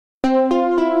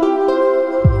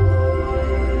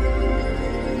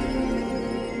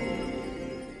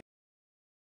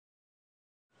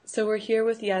So we're here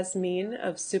with Yasmin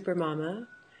of SuperMama.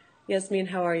 Yasmin,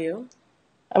 how are you?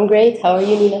 I'm great. How are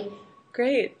you, Nina?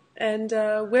 Great. And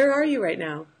where are you right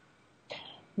now?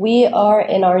 We are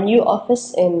in our new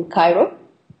office in Cairo,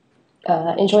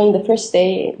 enjoying the first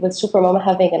day with SuperMama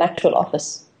having an actual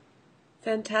office.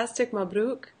 Fantastic,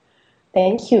 Mabruk.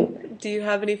 Thank you. Do you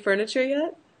have any furniture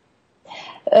yet?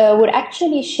 We're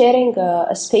actually sharing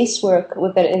a space work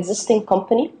with an existing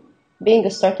company. Being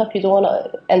a startup, you don't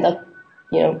want to end up,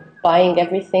 buying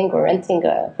everything or renting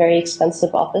a very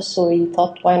expensive office. So we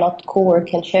thought, why not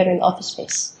co-work and share an office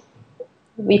space?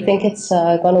 We think Great. it's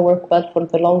going to work well for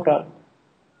the long run.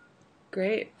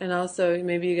 Great. And also,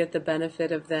 maybe you get the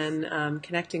benefit of then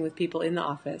connecting with people in the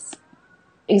office.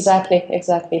 Exactly,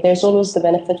 exactly. There's always the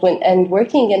benefit and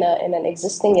working in an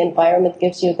existing environment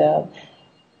gives you the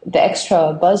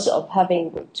extra buzz of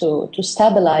having to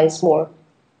stabilize more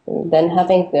than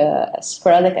having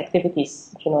sporadic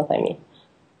activities, if you know what I mean.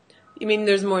 You mean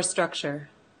there's more structure?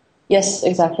 Yes,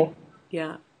 exactly.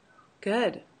 Yeah.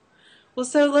 Good. Well,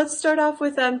 so let's start off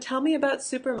with tell me about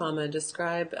SuperMama.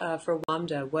 Describe for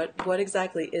Wamda what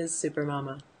exactly is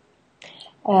SuperMama?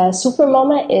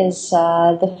 SuperMama is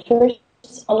the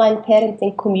first online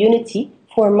parenting community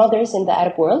for mothers in the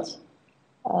Arab world.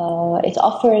 It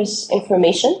offers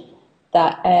information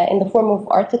that in the form of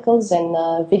articles and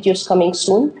videos coming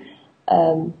soon,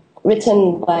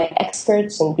 written by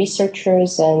experts and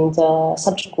researchers and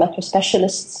subject matter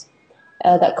specialists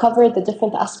that cover the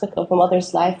different aspects of a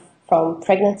mother's life, from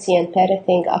pregnancy and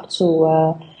parenting up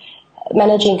to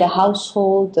managing a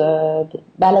household,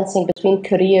 balancing between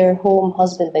career, home,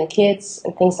 husband, and kids,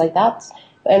 and things like that.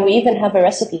 And we even have a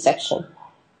recipe section.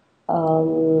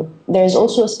 There's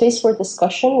also a space for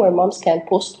discussion where moms can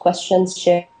post questions,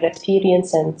 share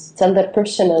experience, and tell their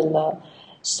personal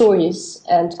stories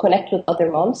and connect with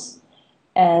other moms.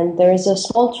 And there is a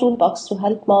small toolbox to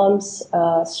help moms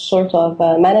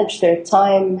manage their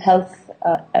time, health,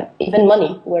 even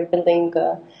money. We're building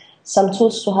some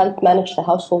tools to help manage the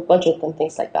household budget and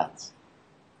things like that.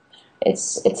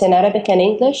 It's in Arabic and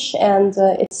English, and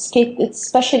it's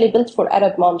specially built for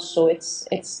Arab moms, so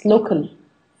it's local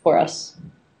for us.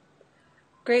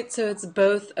 Great. So it's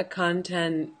both a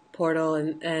content portal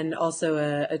and also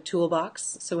a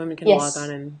toolbox so women can log on Yes,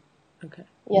 and okay.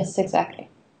 yes, exactly.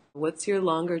 What's your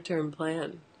longer term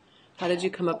plan? How did you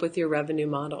come up with your revenue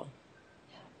model?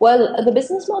 Well, the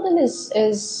business model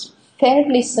is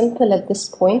fairly simple at this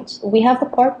point. We have a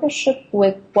partnership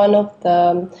with one of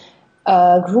the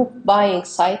group buying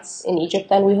sites in Egypt,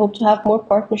 and we hope to have more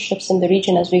partnerships in the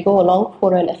region as we go along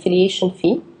for an affiliation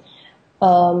fee.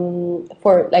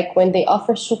 For like when they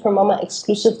offer SuperMama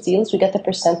exclusive deals, we get a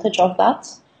percentage of that.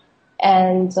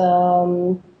 And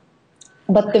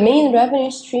but the main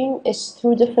revenue stream is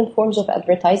through different forms of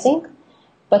advertising,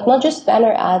 but not just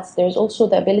banner ads. There's also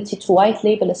the ability to white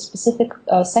label a specific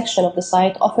section of the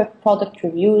site, offer product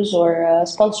reviews or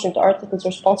sponsored articles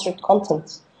or sponsored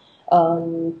content,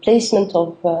 placement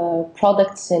of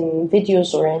products in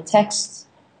videos or in text.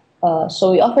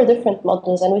 So we offer different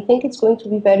models, and we think it's going to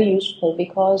be very useful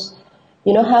because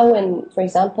you know how, for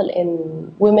example,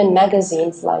 in women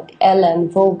magazines like Elle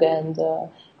and Vogue and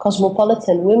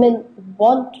Cosmopolitan,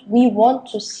 we want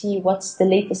to see what's the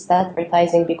latest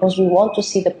advertising because we want to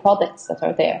see the products that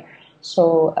are there.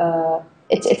 So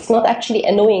it's not actually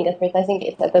annoying advertising;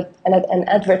 it's an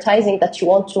advertising that you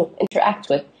want to interact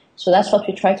with. So that's what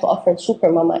we try to offer in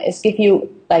SuperMama: is give you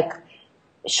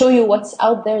show you what's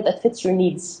out there that fits your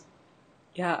needs.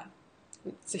 Yeah,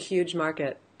 it's a huge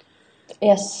market.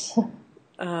 Yes.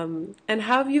 And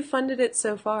how have you funded it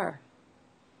so far?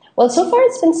 Well, so far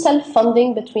it's been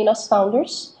self-funding between us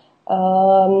founders.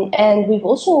 And we've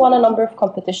also won a number of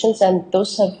competitions, and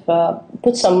those have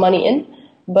put some money in.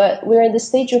 But we're in the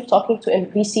stage of talking to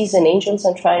VCs and angels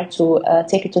and trying to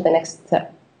take it to the next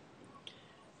step.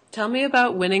 Tell me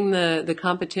about winning the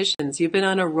competitions. You've been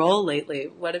on a roll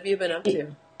lately. What have you been up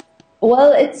to?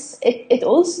 Well, it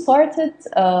all started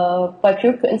by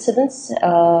pure coincidence.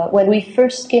 When we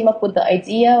first came up with the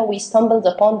idea, we stumbled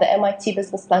upon the MIT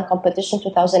Business Plan Competition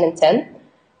 2010,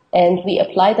 and we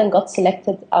applied and got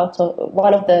selected out of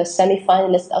one of the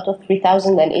semi-finalists out of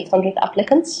 3,800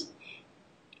 applicants.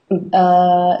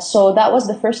 So that was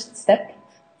the first step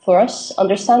for us,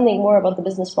 understanding more about the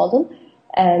business model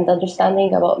and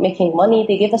understanding about making money.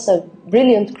 They gave us a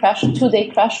brilliant 2-day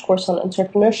crash course on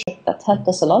entrepreneurship that helped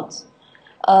us a lot.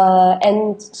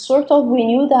 And we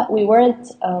knew that we weren't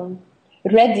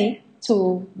ready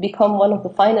to become one of the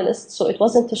finalists, so it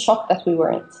wasn't a shock that we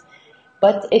weren't.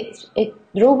 But it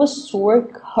drove us to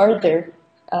work harder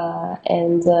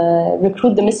and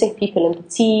recruit the missing people in the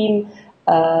team,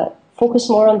 focus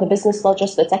more on the business, not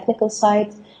just the technical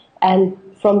side. And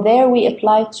from there, we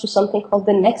applied to something called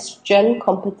the Next Gen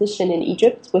competition in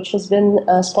Egypt, which has been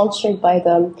sponsored by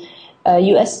the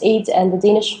USAID and the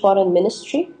Danish Foreign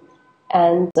Ministry.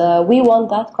 And we won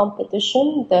that competition.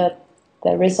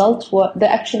 The result was,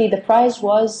 actually the prize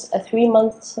was a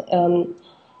 3-month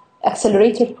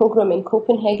accelerator program in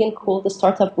Copenhagen called the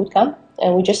Startup Bootcamp.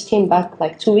 And we just came back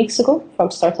like 2 weeks ago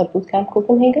from Startup Bootcamp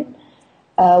Copenhagen.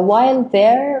 While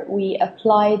there, we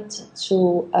applied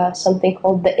to something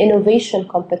called the Innovation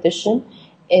Competition.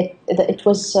 It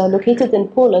was located in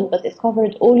Poland, but it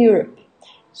covered all Europe.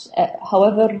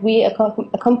 However,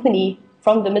 a company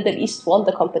from the Middle East won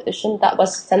the competition. That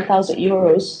was 10,000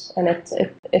 euros, and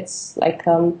it's like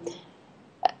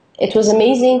it was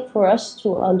amazing for us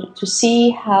to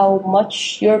see how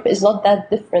much Europe is not that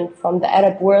different from the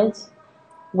Arab world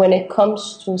when it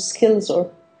comes to skills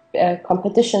or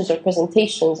competitions or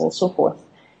presentations and so forth.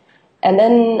 And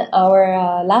then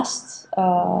our last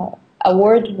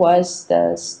award was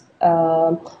the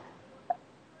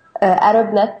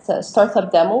ArabNet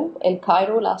Startup Demo in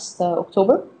Cairo last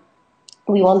October.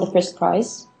 We won the first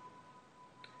prize.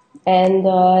 And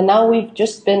now we've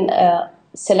just been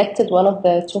selected one of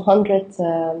the 200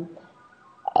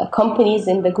 companies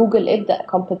in the Google IBDA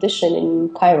competition in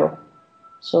Cairo.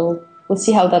 So we'll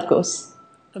see how that goes.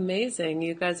 Amazing.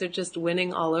 You guys are just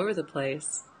winning all over the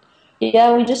place.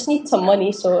 Yeah, we just need some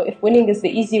money. So if winning is the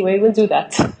easy way, we'll do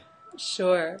that.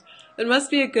 Sure. It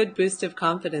must be a good boost of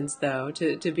confidence, though,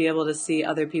 to be able to see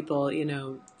other people,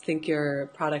 think your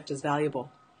product is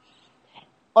valuable.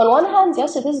 On one hand,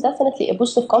 yes, it is definitely a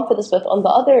boost of confidence, but on the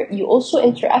other, you also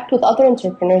interact with other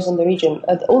entrepreneurs in the region.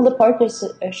 All the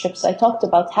partnerships I talked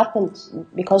about happened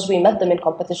because we met them in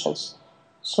competitions.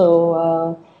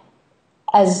 So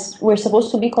as we're supposed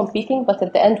to be competing, but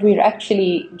at the end, we're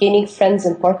actually gaining friends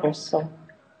and partners. So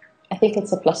I think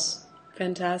it's a plus.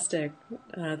 Fantastic.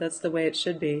 That's the way it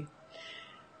should be.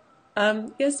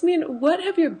 Yasmin, what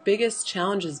have your biggest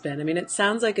challenges been? I mean, it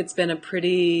sounds like it's been a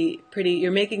pretty,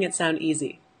 you're making it sound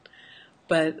easy,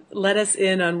 but let us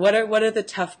in on what are the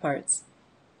tough parts?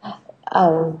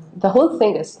 The whole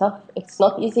thing is tough. It's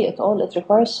not easy at all. It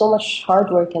requires so much hard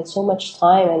work and so much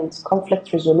time and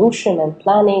conflict resolution and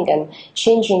planning and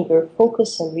changing your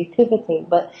focus and repivoting.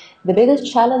 But the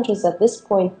biggest challenges at this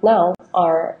point now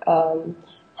are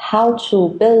how to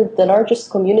build the largest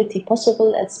community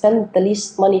possible and spend the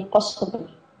least money possible,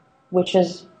 which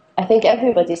is, I think,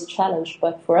 everybody's challenge.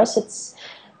 But for us, it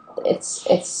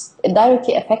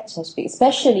directly affects us,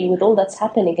 especially with all that's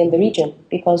happening in the region,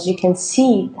 because you can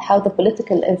see how the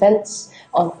political events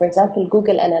on, for example,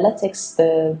 Google Analytics,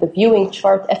 the viewing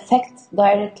chart affect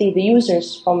directly the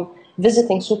users from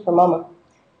visiting SuperMama.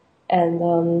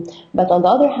 And but on the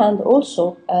other hand,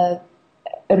 also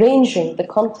arranging the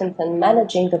content and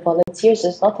managing the volunteers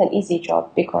is not an easy job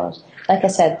because, like I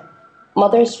said,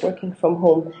 mothers working from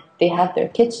home, they have their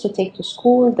kids to take to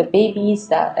school, the babies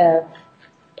that.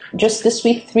 Just this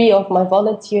week, 3 of my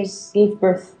volunteers gave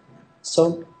birth.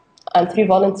 So I'm 3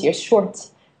 volunteers short.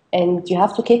 And you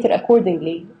have to cater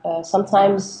accordingly.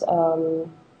 Sometimes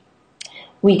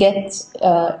we get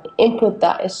input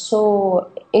that is so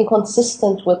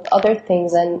inconsistent with other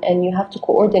things, and you have to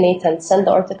coordinate and send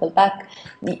the article back.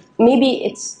 Maybe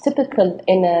it's typical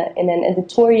in an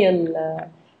editorial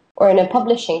or in a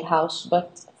publishing house,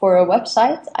 but for a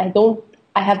website,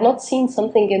 I have not seen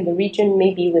something in the region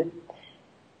maybe with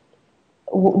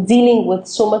dealing with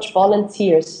so much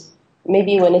volunteers.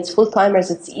 Maybe when it's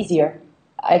full-timers, it's easier.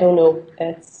 I don't know.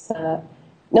 It's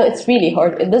really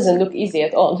hard. It doesn't look easy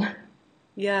at all.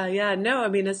 Yeah. No, I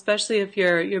mean, especially if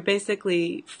you're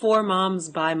basically for moms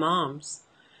by moms.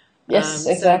 Yes,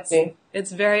 exactly. So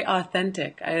it's very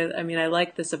authentic. I mean, I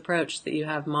like this approach that you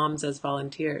have moms as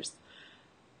volunteers.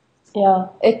 Yeah,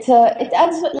 it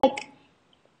adds like.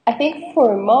 I think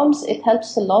for moms, it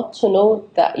helps a lot to know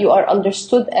that you are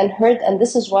understood and heard, and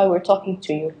this is why we're talking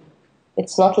to you.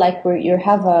 It's not like you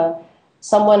have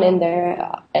someone in there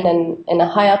in a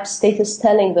high up status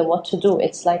telling them what to do.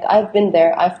 It's like, I've been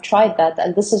there, I've tried that,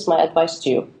 and this is my advice to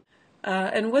you.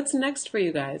 And what's next for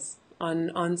you guys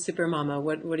on SuperMama?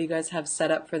 What do you guys have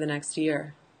set up for the next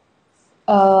year?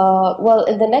 Well,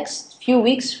 in the next few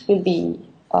weeks, we'll be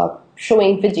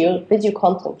showing video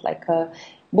content, like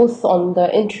both on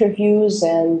the interviews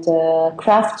and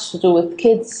crafts to do with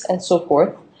kids and so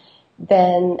forth.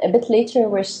 Then a bit later,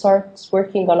 we'll start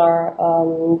working on our,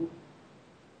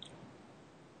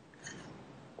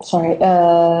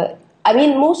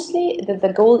 mostly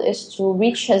the goal is to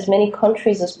reach as many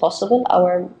countries as possible.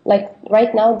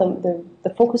 Right now,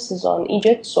 the focus is on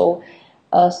Egypt, so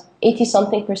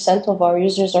 80-something% of our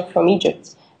users are from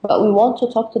Egypt. but we want to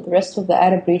talk to the rest of the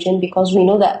Arab region because we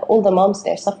know that all the moms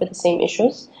there suffer the same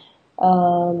issues.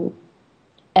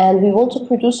 And we want to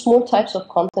produce more types of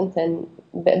content and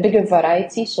bigger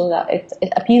variety so that it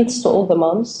appeals to all the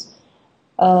moms.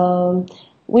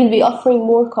 We'll be offering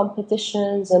more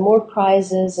competitions and more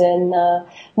prizes and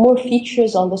more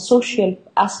features on the social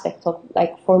aspect of,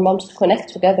 like, for moms to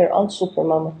connect together on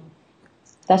SuperMama.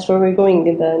 That's where we're going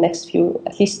in the next few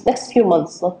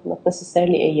months, not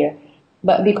necessarily a year.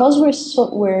 But because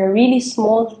we're a really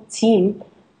small team,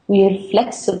 we are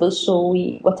flexible, so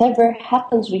whatever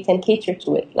happens, we can cater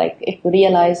to it. Like if we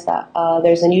realize that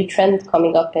there's a new trend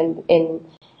coming up in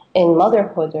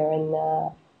motherhood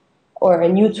or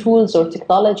new tools or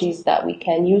technologies that we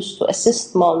can use to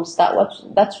assist moms,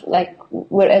 that's like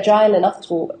we're agile enough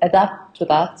to adapt to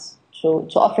that, to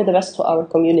offer the best to our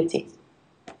community.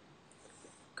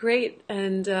 Great.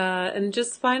 And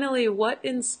just finally, what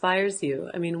inspires you?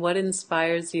 I mean, what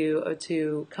inspires you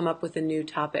to come up with a new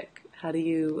topic? How do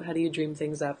you dream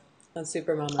things up on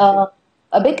SuperMama?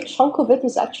 A big chunk of it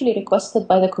is actually requested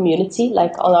by the community,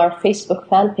 like on our Facebook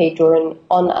fan page or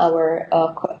on our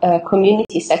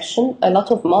community section. A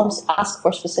lot of moms ask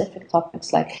for specific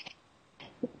topics, like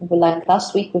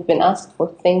last week we've been asked for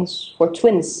things for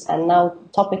twins, and now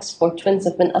topics for twins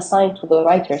have been assigned to the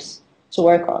writers to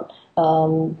work on.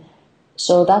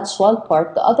 So that's one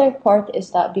part. The other part is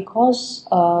that because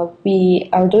we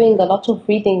are doing a lot of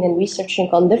reading and researching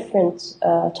on different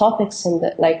topics and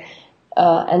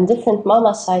different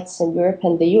mama sites in Europe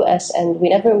and the US, and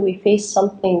whenever we face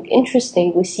something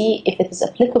interesting, we see if it is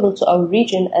applicable to our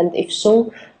region, and if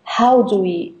so, how do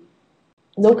we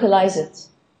localize it?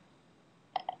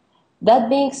 That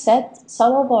being said,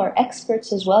 some of our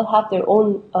experts as well have their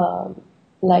own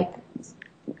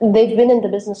they've been in the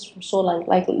business for so long.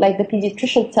 Like the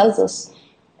pediatrician tells us,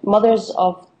 mothers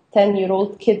of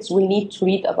 10-year-old kids will need to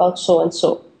read about so and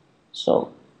so.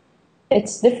 So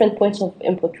it's different points of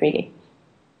input, really.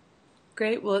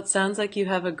 Great. Well, it sounds like you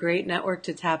have a great network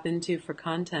to tap into for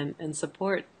content and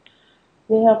support.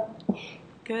 Yeah.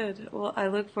 Good. Well, I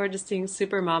look forward to seeing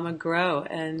SuperMama grow.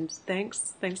 And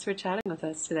thanks for chatting with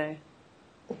us today.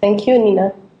 Thank you,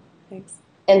 Nina. Thanks.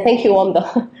 And thank you,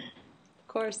 Wamda. Of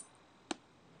course.